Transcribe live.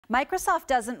Microsoft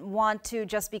doesn't want to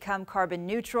just become carbon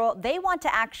neutral. They want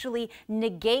to actually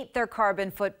negate their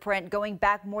carbon footprint going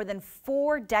back more than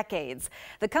 4 decades.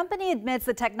 The company admits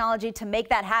the technology to make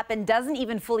that happen doesn't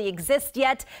even fully exist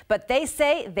yet, but they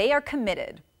say they are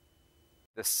committed.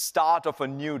 The start of a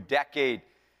new decade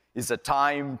is a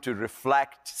time to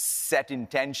reflect, set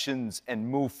intentions, and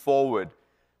move forward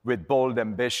with bold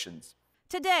ambitions.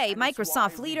 Today,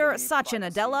 Microsoft leader Satya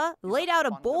Nadella laid out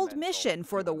a bold mission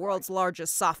for the world's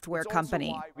largest software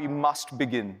company. We must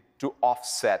begin to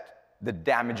offset the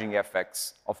damaging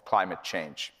effects of climate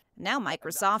change. Now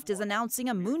Microsoft is announcing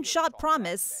a moonshot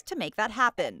promise to make that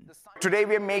happen. Today,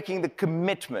 we are making the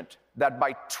commitment that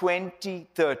by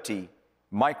 2030,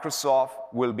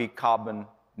 Microsoft will be carbon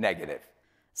negative.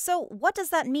 So what does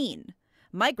that mean?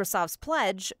 Microsoft's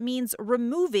pledge means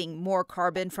removing more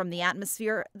carbon from the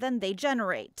atmosphere than they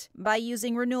generate by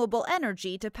using renewable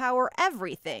energy to power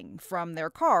everything from their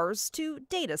cars to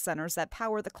data centers that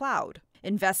power the cloud,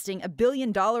 investing $1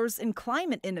 billion in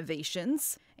climate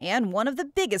innovations, and one of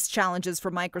the biggest challenges for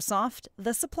Microsoft,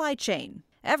 the supply chain.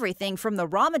 Everything from the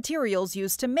raw materials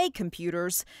used to make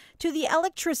computers to the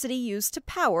electricity used to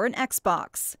power an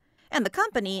Xbox. And the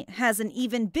company has an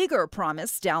even bigger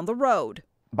promise down the road.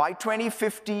 By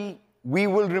 2050, we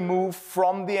will remove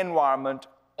from the environment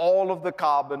all of the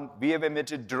carbon we have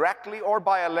emitted directly or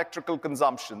by electrical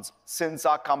consumptions since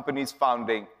our company's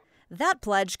founding. That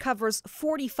pledge covers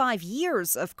 45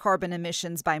 years of carbon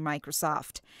emissions by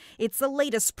Microsoft. It's the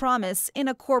latest promise in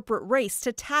a corporate race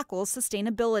to tackle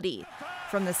sustainability.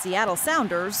 From the Seattle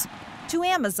Sounders to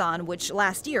Amazon, which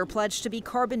last year pledged to be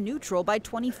carbon neutral by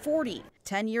 2040,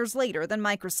 10 years later than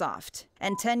Microsoft,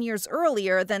 and 10 years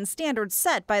earlier than standards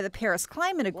set by the Paris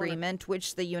Climate Agreement,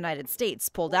 which the United States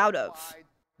pulled out of.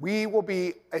 We will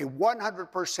be a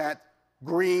 100%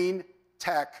 green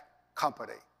tech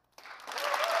company.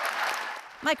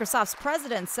 Microsoft's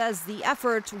president says the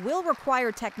effort will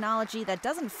require technology that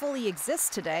doesn't fully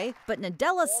exist today, but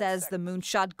Nadella says the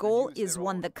moonshot goal is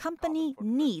one the company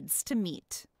needs to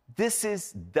meet. This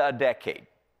is the decade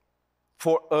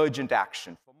for urgent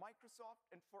action.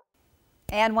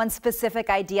 And one specific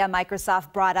idea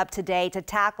Microsoft brought up today to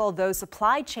tackle those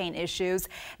supply chain issues,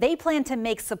 they plan to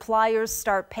make suppliers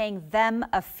start paying them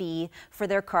a fee for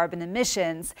their carbon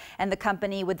emissions, and the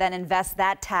company would then invest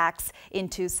that tax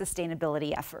into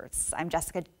sustainability efforts. I'm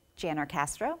Jessica Janner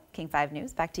Castro, King 5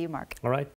 News. Back to you, Mark. All right.